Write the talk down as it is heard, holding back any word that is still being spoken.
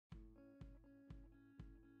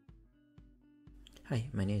Hi,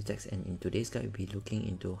 my name is Dex, and in today's guide we'll be looking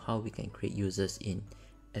into how we can create users in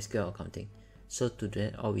SQL Accounting. So to do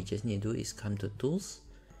that, all we just need to do is come to Tools,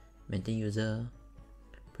 Maintain User,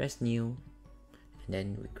 press New, and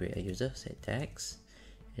then we create a user, say Dex,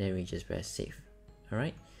 and then we just press Save.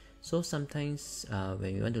 Alright, so sometimes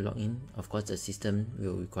when we want to log in, of course the system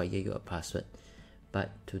will require you a password,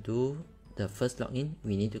 but to do the first login,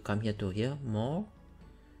 we need to come here to More.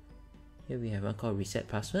 Here we have one called Reset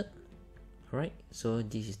Password. Alright, so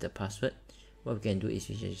this is the password. What we can do is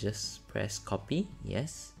we just press copy,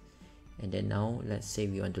 yes, and then now let's say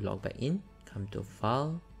we want to log back in. Come to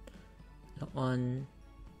File, log on,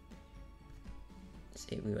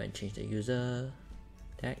 say we want to change the user,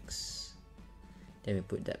 text, then we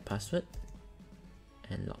put that password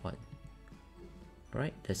and log on.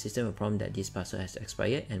 Alright, the system will prompt that this password has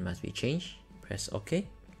expired and must be changed. Press OK.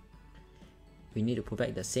 We need to put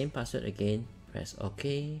back the same password again, press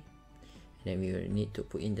OK. Then we will need to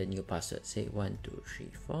put in the new password, say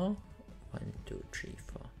 1234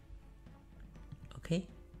 1234. Okay.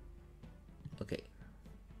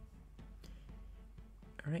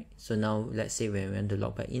 Alright, so now let's say when we want to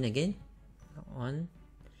log back in again, log on,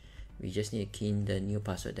 we just need to key in the new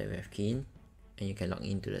password that we have keyed in, and you can log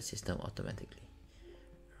into the system automatically.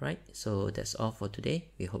 Alright, so that's all for today.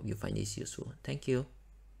 We hope you find this useful. Thank you.